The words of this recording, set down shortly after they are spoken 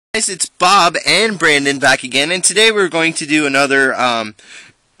Guys, it's Bob and Brandon back again, and today we're going to do another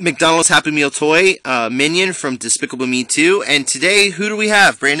McDonald's Happy Meal toy minion from Despicable Me 2. And today, who do we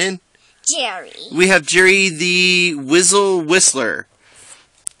have, Brandon? Jerry. We have Jerry the Whistler.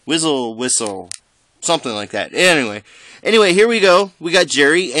 Whistle. Something like that. Anyway, here we go. We got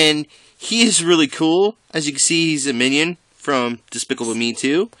Jerry, and he is really cool. As you can see, he's a minion from Despicable Me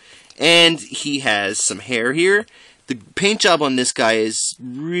 2. And he has some hair here. The paint job on this guy is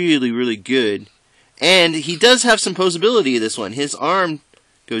really, really good. And he does have some posability in this one. His arm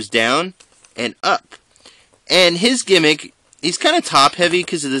goes down and up. And his gimmick, he's kind of top-heavy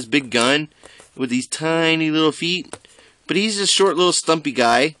because of this big gun with these tiny little feet. But he's a short, little, stumpy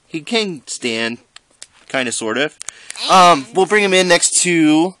guy. He can stand, kind of, sort of. We'll bring him in next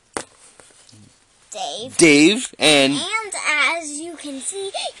to Dave. And as you can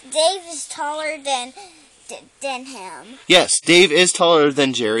see, Dave is taller than him. Yes, Dave is taller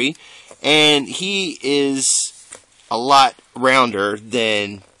than Jerry, and he is a lot rounder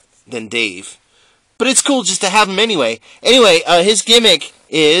than Dave. But it's cool just to have him anyway. His gimmick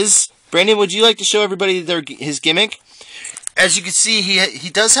is, Brandon, would you like to show everybody his gimmick? As you can see, he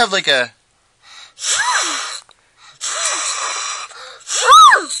does have like a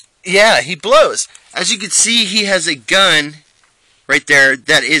yeah, he blows. As you can see, he has a gun right there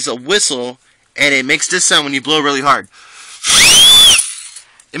that is a whistle. And it makes this sound when you blow really hard.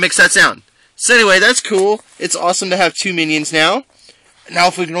 It makes that sound. So anyway, that's cool. It's awesome to have two minions now. Now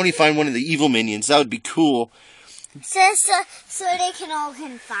if we can only find one of the evil minions, that would be cool. So they can all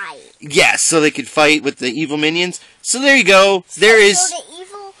fight. Yes, so they could fight with the evil minions. So there you go. So the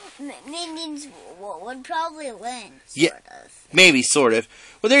evil minions would probably win. Maybe, sort of.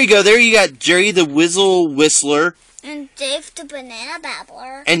 Well, there you go. There you got Jerry the Whistler. And Dave the Banana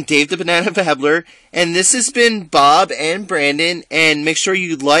Babbler. And this has been Bob and Brandon. And make sure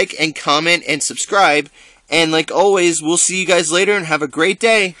you like and comment and subscribe. And like always, we'll see you guys later and have a great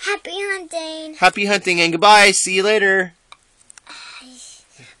day. Happy hunting. Happy hunting and goodbye. See you later.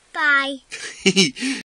 Bye.